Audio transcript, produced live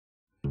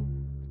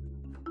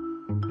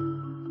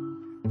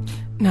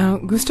Now,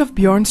 Gustav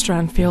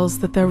Bjornstrand feels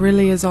that there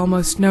really is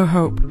almost no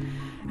hope,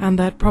 and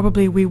that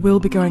probably we will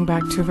be going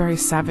back to a very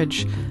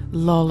savage,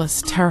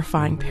 lawless,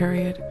 terrifying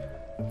period.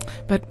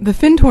 But the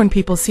Findhorn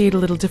people see it a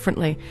little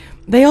differently.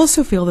 They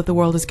also feel that the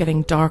world is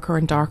getting darker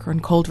and darker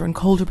and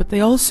colder, but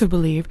they also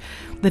believe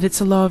that it's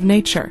a law of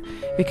nature,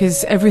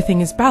 because everything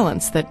is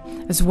balanced, that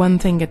as one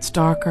thing gets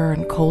darker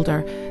and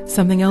colder,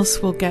 something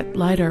else will get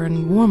lighter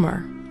and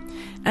warmer.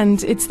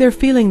 And it's their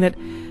feeling that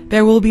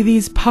there will be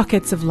these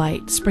pockets of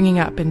light springing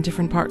up in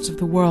different parts of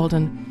the world,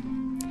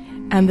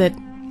 and that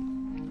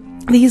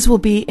these will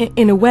be,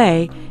 in a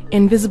way,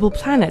 invisible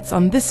planets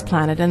on this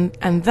planet,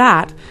 and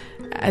that,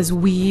 as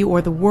we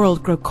or the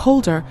world grow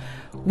colder,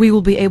 we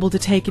will be able to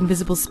take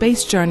invisible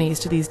space journeys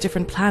to these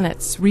different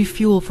planets,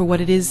 refuel for what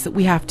it is that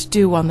we have to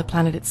do on the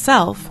planet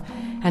itself,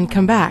 and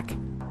come back.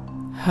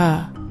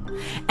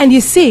 And you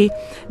see,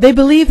 they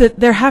believe that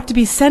there have to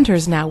be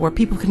centers now where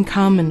people can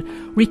come and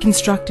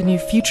reconstruct a new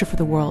future for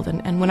the world.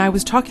 And when I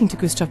was talking to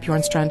Gustav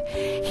Bjornstrand,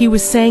 he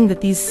was saying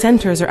that these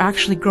centers are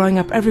actually growing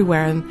up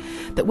everywhere, and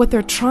that what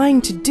they're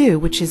trying to do,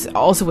 which is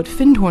also what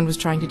Findhorn was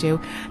trying to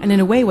do, and in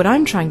a way what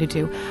I'm trying to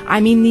do,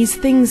 I mean, these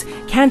things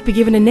can't be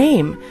given a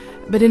name,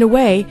 but in a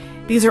way,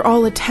 these are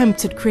all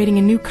attempts at creating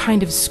a new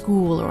kind of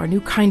school or a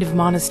new kind of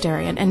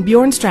monastery. And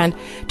Bjornstrand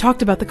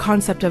talked about the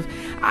concept of,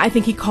 I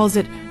think he calls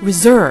it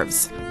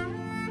reserves,